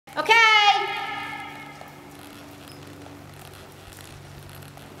Okay.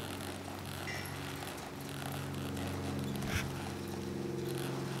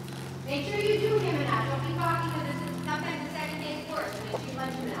 Make sure you do him enough. Don't be talking because sometimes the second day is worse. Make sure you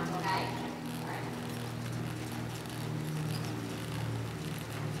let him enough, okay? All right.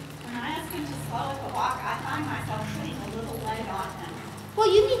 When I ask him to slow at the walk, I find myself putting a little leg on him. Well,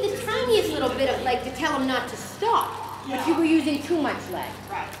 you need the tiniest little bit of leg to tell him not to stop. Yeah. But you were using too much leg.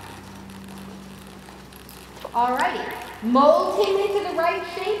 Right. Alrighty. Mold him into the right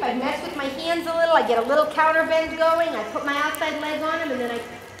shape. I mess with my hands a little. I get a little counter bend going. I put my outside leg on him, and then I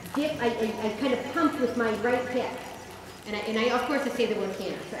dip. I kind of pump with my right hip. And I of course, I say the word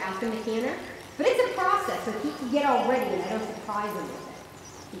canter. So ask him to canter. But it's a process, so he can get all ready, and I don't surprise him with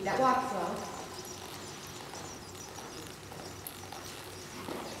it. Keep that walk slow.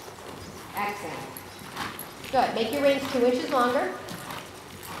 Excellent. Good. Make your reins 2 inches longer.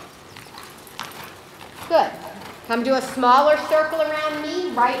 Good. Come to a smaller circle around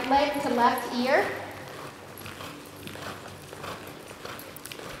me, right leg to left ear.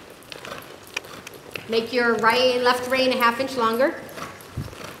 Make your left rein a 1/2 inch longer.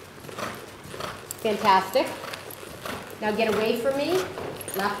 Fantastic. Now get away from me.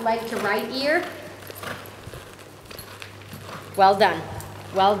 Left leg to right ear. Well done.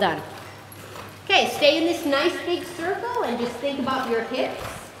 Well done. Okay, stay in this nice big circle and just think about your hips.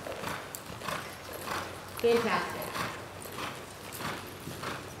 Fantastic.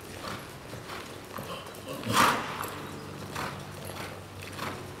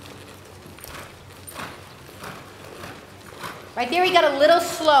 Right there, we got a little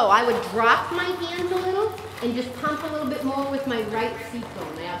slow. I would drop my hands a little and just pump a little bit more with my right seat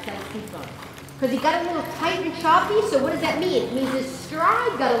bone, my outside seat bone. Because he got a little tight and choppy, so what does that mean? It means his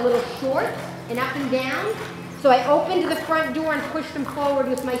stride got a little short and up and down. So I opened the front door and pushed him forward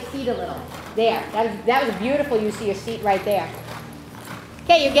with my seat a little. There, that was beautiful use of your seat right there.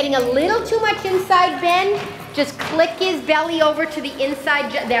 Okay, you're getting a little too much inside bend. Just click his belly over to the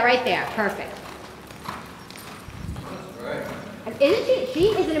inside, there, right there, perfect. Isn't she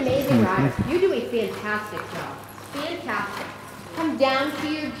is an amazing rider. You do a fantastic job. Fantastic. Come down to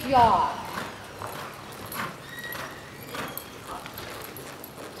your jaw.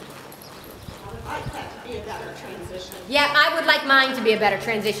 I'd like that to be a better transition. Yeah, I would like mine to be a better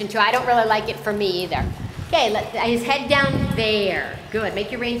transition too. I don't really like it for me either. Okay, let his head down there. Good.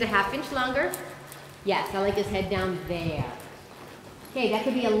 Make your reins a 1/2 inch longer. Yes, I like his head down there. Okay, that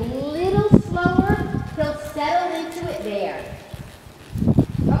could be a little slower. He'll settle into it there.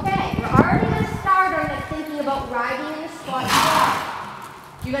 Okay, we're already going to start on that thinking about riding in a squat walk.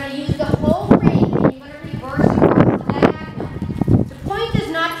 You're going to use the whole ring and you're going to reverse across the diagonal. The point is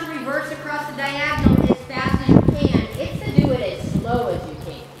not to reverse across the diagonal as fast as you can. It's to do it as slow as you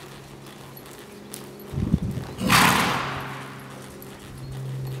can.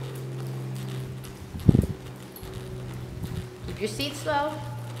 Keep your seat slow.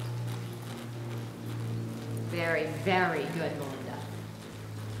 Very, very good, Melinda.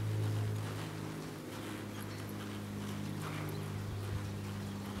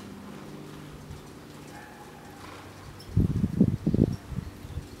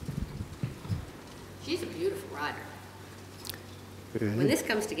 She's a beautiful rider. When this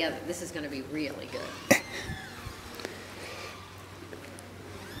comes together, this is going to be really good.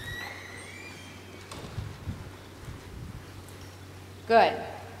 Good.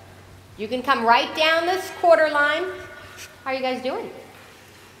 You can come right down this quarter line. How are you guys doing?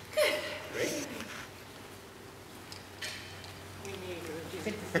 Good. Great.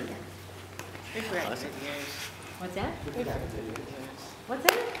 Good to see you. Awesome. What's that? We got What's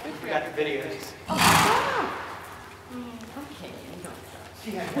that? We got the videos. Oh, stop. Okay, I don't stop.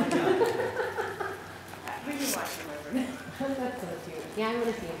 We can watch them over there. That's so cute. Yeah, I want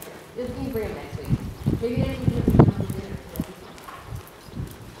to see him. Just can you bring him next week? Maybe next week we can come to dinner.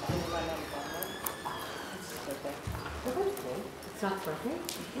 It's not perfect.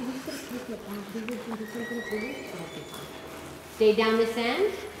 Stay down this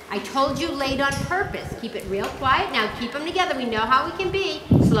end. I told you late on purpose. Keep it real quiet. Now keep them together. We know how we can be.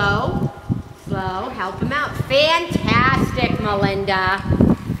 Slow, slow. Help them out. Fantastic, Melinda.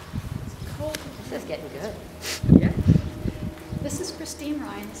 This is getting good. Yeah. This is Christine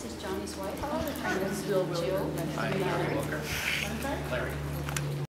Ryan. This is Johnny's wife. Hello, this is Jill. Hi, Larry Walker. Larry.